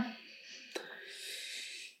 Yeah.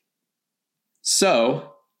 So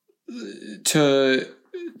to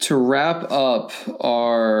wrap up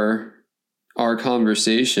our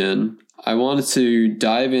conversation, I wanted to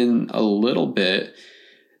dive in a little bit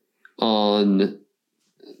on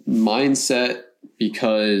mindset,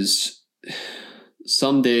 because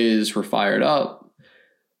some days we're fired up,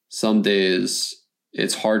 some days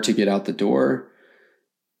it's hard to get out the door,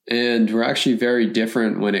 and we're actually very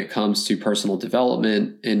different when it comes to personal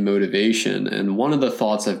development and motivation. And one of the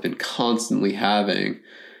thoughts I've been constantly having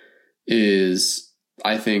is,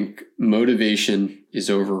 I think motivation is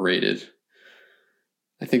overrated.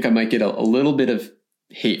 I think I might get a little bit of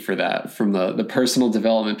hate for that from the personal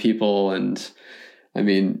development people. And I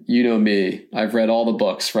mean, you know me, I've read all the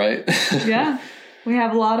books, right? Yeah. We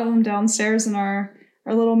have a lot of them downstairs in our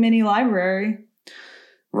little mini library.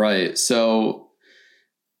 Right. So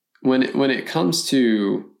when it comes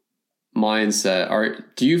to mindset,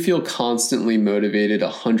 do you feel constantly motivated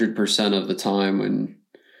 100% of the time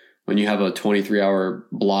when you have a 23-hour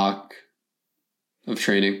block of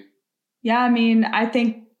training? Yeah, I mean, I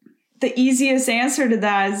think the easiest answer to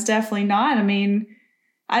that is definitely not. I mean,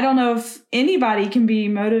 I don't know if anybody can be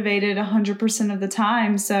motivated 100% of the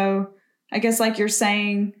time. So I guess like you're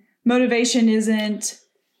saying, motivation isn't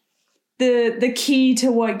the key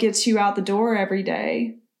to what gets you out the door every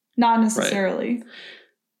day. Not necessarily. Right.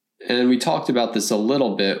 And we talked about this a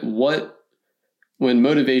little bit. When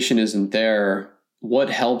motivation isn't there,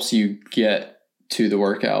 what helps you get to the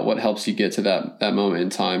workout? What helps you get to that moment in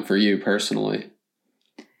time for you personally?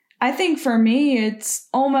 I think for me, it's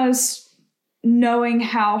almost knowing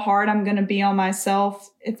how hard I'm going to be on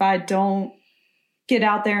myself if I don't get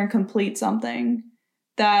out there and complete something.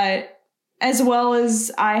 That, as well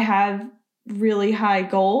as I have really high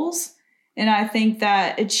goals. And I think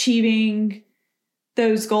that achieving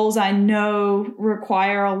those goals I know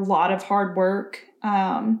require a lot of hard work.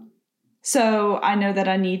 So I know that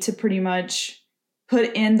I need to pretty much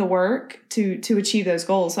put in the work to achieve those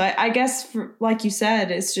goals. So I guess, like you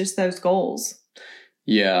said, it's just those goals.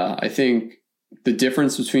 Yeah, I think the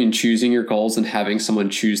difference between choosing your goals and having someone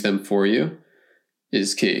choose them for you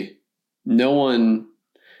is key. No one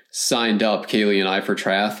signed up Kaylee and I for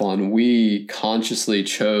triathlon. We consciously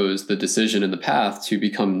chose the decision and the path to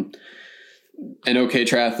become an okay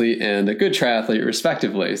triathlete and a good triathlete,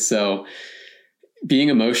 respectively. So being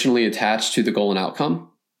emotionally attached to the goal and outcome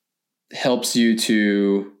helps you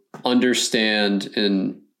to understand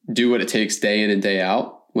and do what it takes day in and day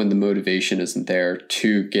out when the motivation isn't there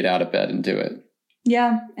to get out of bed and do it.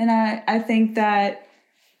 Yeah. And I think that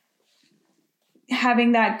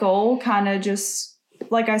having that goal kind of just,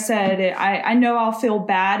 like I said, I know I'll feel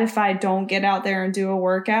bad if I don't get out there and do a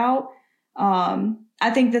workout. I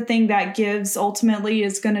think the thing that gives ultimately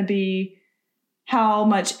is going to be how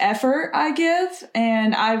much effort I give.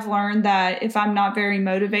 And I've learned that if I'm not very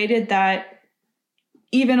motivated, that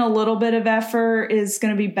even a little bit of effort is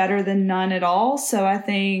going to be better than none at all. So I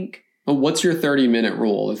think... What's your 30-minute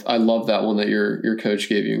rule? I love that one that your coach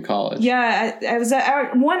gave you in college. Yeah, I was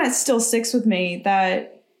one that still sticks with me,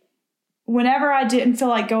 that whenever I didn't feel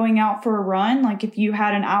like going out for a run, like if you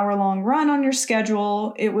had an hour-long run on your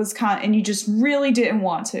schedule, it was and you just really didn't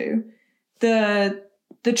want to. The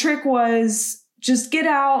trick was just get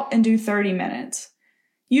out and do 30 minutes.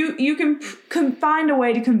 You can find a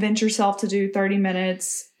way to convince yourself to do 30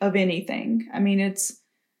 minutes of anything. I mean, it's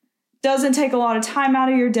doesn't take a lot of time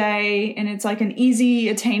out of your day, and it's like an easy,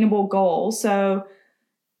 attainable goal. So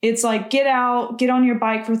it's like get out, get on your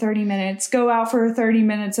bike for 30 minutes, go out for 30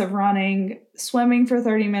 minutes of running. Swimming for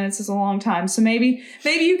 30 minutes is a long time. So maybe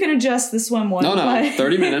you can adjust the swim one. No,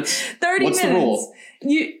 30 minutes. 30 What's minutes. The rule?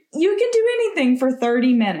 You can do anything for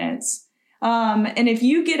 30 minutes. And if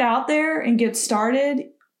you get out there and get started,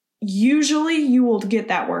 usually you will get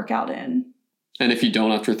that workout in. And if you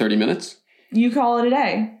don't after 30 minutes? You call it a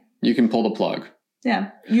day. You can pull the plug.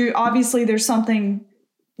 Yeah. Obviously there's something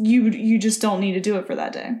you just don't need to do it for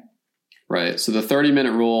that day. Right. So the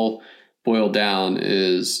 30-minute rule boiled down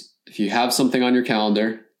is if you have something on your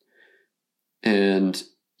calendar and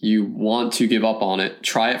you want to give up on it,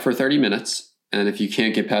 try it for 30 minutes. And if you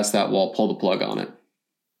can't get past that wall, pull the plug on it.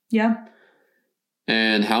 Yeah.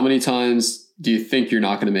 And how many times do you think you're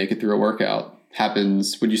not going to make it through a workout?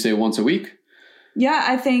 Happens, would you say once a week? Yeah,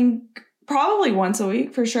 I think probably once a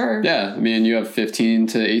week for sure. Yeah. I mean, you have 15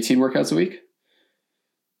 to 18 workouts a week?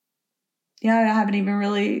 Yeah, I haven't even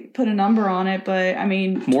really put a number on it, but I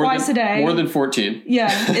mean, twice a day. More than 14. Yeah,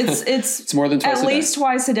 it's it's more than twice a day. At least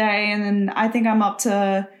twice a day, and then I think I'm up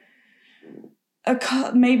to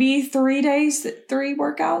maybe 3 days, 3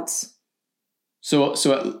 workouts. So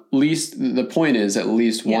at least the point is at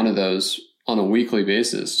least one of those on a weekly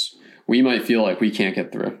basis, we might feel like we can't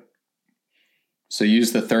get through. So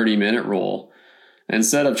use the 30-minute rule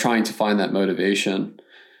instead of trying to find that motivation.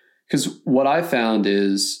 Because what I found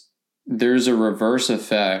is there's a reverse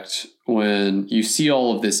effect when you see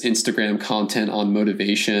all of this Instagram content on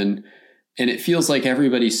motivation and it feels like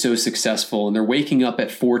everybody's so successful and they're waking up at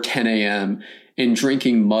 4:10 a.m. and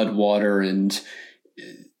drinking mud water and,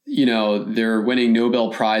 you know, they're winning Nobel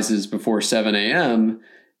Prizes before 7 a.m.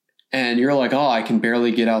 And you're like, oh, I can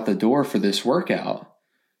barely get out the door for this workout.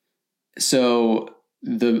 So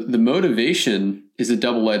the motivation is a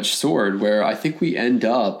double-edged sword where I think we end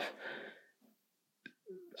up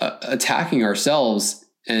attacking ourselves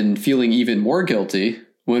and feeling even more guilty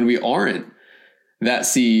when we aren't that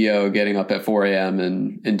CEO getting up at 4 a.m.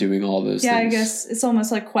 and doing all those things. Yeah, I guess it's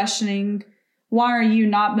almost like questioning, why are you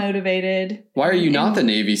not motivated? Why are you not the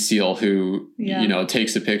Navy SEAL who, you know,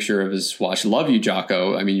 takes a picture of his watch? Love you,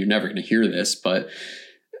 Jocko. I mean, you're never going to hear this, but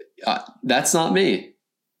that's not me.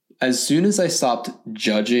 As soon as I stopped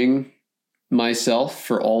judging myself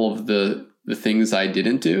for all of the things I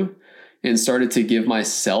didn't do, and started to give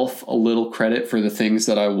myself a little credit for the things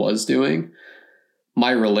that I was doing,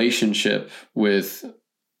 my relationship with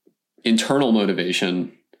internal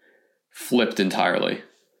motivation flipped entirely.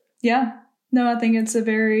 Yeah. No, I think it's a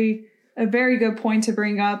very good point to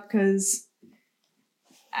bring up, because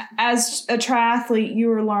as a triathlete,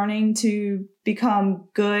 you are learning to become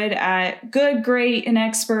good, great, and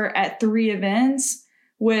expert at 3 events,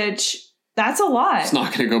 which that's a lot. It's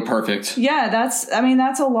not going to go perfect. Yeah, that's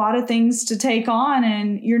a lot of things to take on,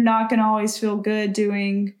 and you're not going to always feel good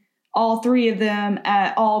doing all 3 of them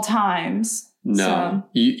at all times. No, so.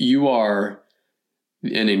 You are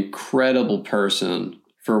an incredible person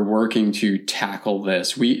for working to tackle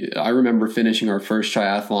this. I remember finishing our first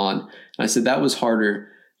triathlon, and I said that was harder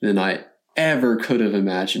than I ever could have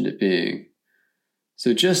imagined it being.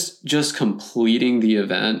 So just completing the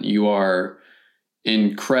event, you are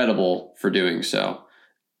incredible for doing so.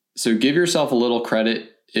 So give yourself a little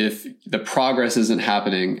credit if the progress isn't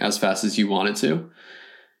happening as fast as you want it to.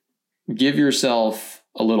 Give yourself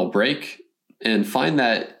a little break and find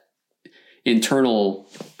that internal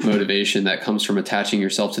motivation that comes from attaching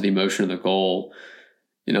yourself to the emotion of the goal.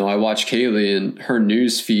 You know, I watch Kaylee, and her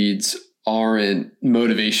news feeds aren't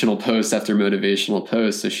motivational post after motivational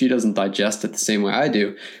post, so she doesn't digest it the same way I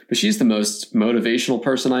do, but she's the most motivational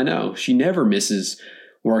person I know. She never misses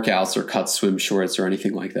workouts or cuts swim shorts or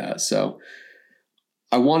anything like that. So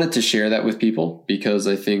I wanted to share that with people, because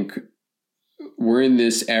I think we're in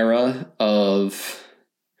this era of,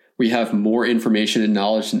 we have more information and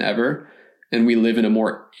knowledge than ever, and we live in a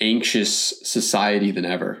more anxious society than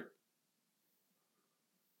ever.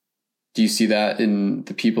 Do you see that in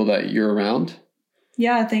the people that you're around?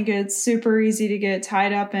 Yeah, I think it's super easy to get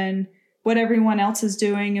tied up in what everyone else is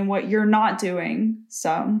doing and what you're not doing.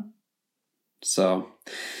 So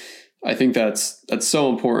I think that's so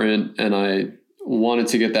important, and I wanted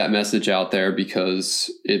to get that message out there,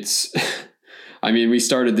 because it's I mean, we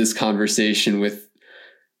started this conversation with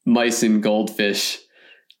mice and goldfish.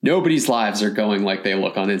 Nobody's lives are going like they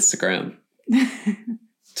look on Instagram.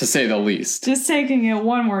 To say the least. Just taking it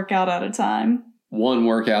one workout at a time. One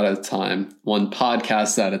workout at a time, one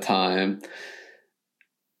podcast at a time.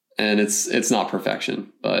 And it's not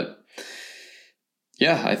perfection, but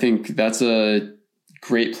yeah, I think that's a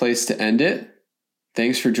great place to end it.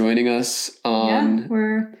 Thanks for joining us on.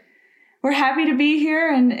 Yeah, we're happy to be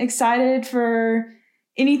here and excited for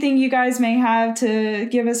anything you guys may have to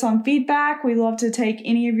give us on feedback. We love to take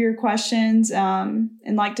any of your questions and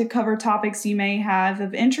like to cover topics you may have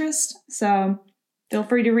of interest. So feel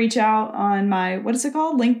free to reach out on my, what is it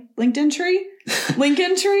called? LinkedIn tree?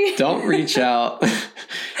 LinkedIn tree? Don't reach out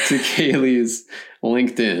to Kaylee's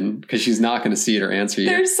LinkedIn, because she's not going to see it or answer you.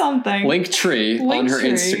 There's something. Linktree on her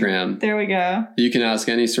Instagram. There we go. You can ask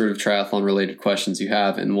any sort of triathlon related questions you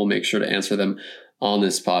have, and we'll make sure to answer them on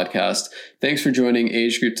this podcast. Thanks for joining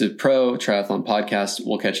Age Group to Pro Triathlon Podcast.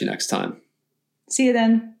 We'll catch you next time. See you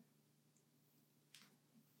then.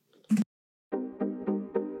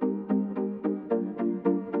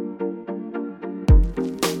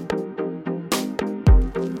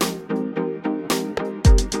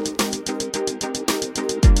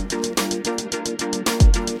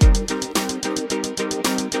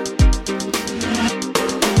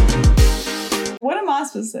 What am I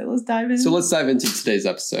supposed to say? Let's dive in. So let's dive into today's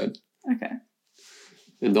episode. Okay.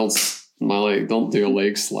 And don't do a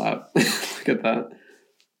leg slap. Look at that.